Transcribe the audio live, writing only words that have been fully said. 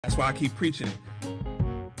That's why I keep preaching it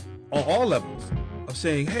on all levels of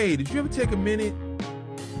saying, hey, did you ever take a minute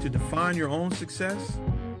to define your own success?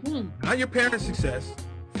 Not your parents' success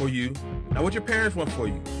for you, not what your parents want for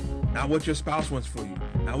you, not what your spouse wants for you,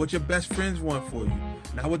 not what your best friends want for you,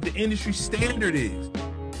 not what the industry standard is,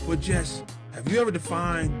 but just, have you ever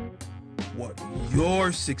defined what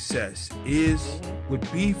your success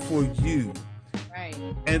would be for you? Right.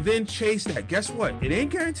 And then chase that. Guess what? It ain't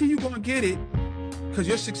guaranteed you're gonna get it, because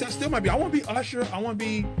your success still might be, I want to be Usher, I want to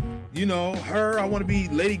be, her, I want to be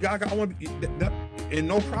Lady Gaga, I want to be that, and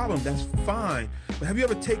no problem, that's fine. But have you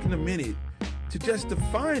ever taken a minute to just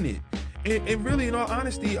define it? And really, in all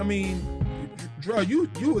honesty, I mean, Drew,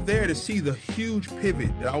 you were there to see the huge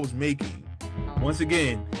pivot that I was making. Once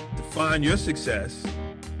again, define your success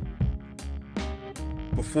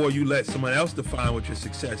before you let someone else define what your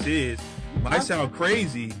success is. Might sound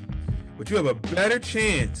crazy, but you have a better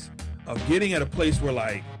chance of getting at a place where,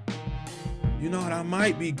 like, you know what, I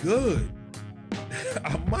might be good.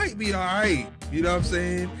 I might be all right. You know what I'm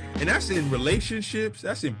saying? And that's in relationships,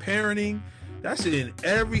 that's in parenting, that's in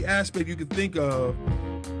every aspect you can think of,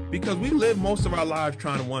 because we live most of our lives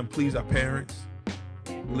trying to, one, please our parents.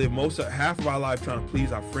 We live half of our life trying to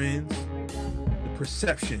please our friends. The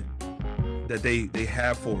perception that they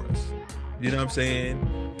have for us. You know what I'm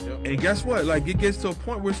saying? Yep. And guess what? Like, it gets to a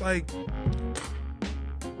point where it's like,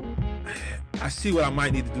 I see what I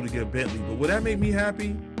might need to do to get a Bentley, but will that make me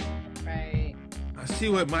happy? Right. I see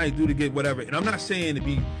what it might do to get whatever. And I'm not saying to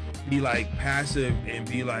be like passive and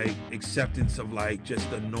be like acceptance of like just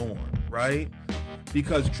the norm, right?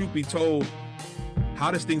 Because truth be told,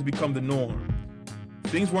 how does things become the norm?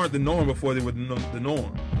 Things weren't the norm before they were the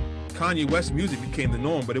norm. Kanye West music became the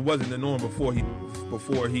norm, but it wasn't the norm before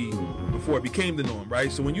it became the norm,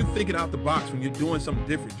 right? So when you're thinking out the box, when you're doing something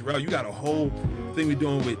different, Jarrell, you got a whole thing we're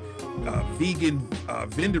doing with vegan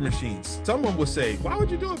vendor machines. Someone will say, why would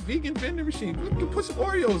you do a vegan vendor machine? You can put some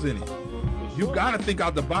Oreos in it. You got to think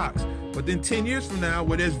out the box. But then 10 years from now,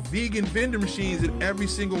 where there's vegan vendor machines at every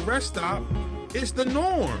single rest stop, it's the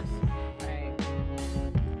norm.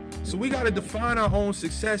 So we got to define our own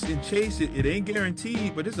success and chase it. It ain't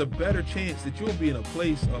guaranteed, but there's a better chance that you'll be in a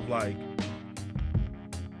place of like,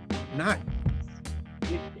 not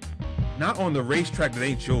on the racetrack that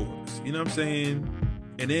ain't yours. You know what I'm saying?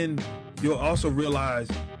 And then you'll also realize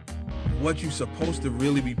what you're supposed to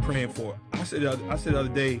really be praying for. I said the other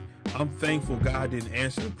day, I'm thankful God didn't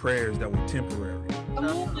answer the prayers that were temporary. Come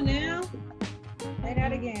on now. Say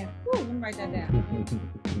that again. Woo, let me write that down.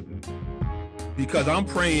 Because I'm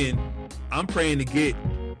praying to get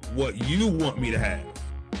what you want me to have.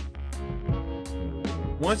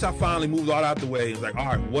 Once I finally moved all out the way, it's like, all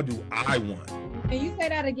right, what do I want? Can you say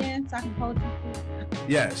that again so I can quote you?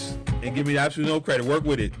 Yes, and give me absolutely no credit. Work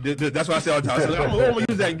with it. That's what I say all the time. So I'm gonna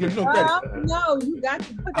use that and give you no credit. No, you got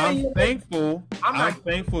to put that in your thankful. I'm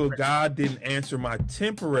thankful God didn't answer my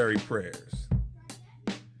temporary prayers.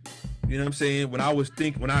 You know what I'm saying?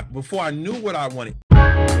 Before I knew what I wanted.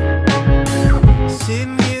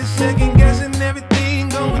 Sitting here second guessing everything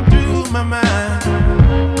going through my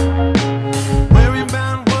mind.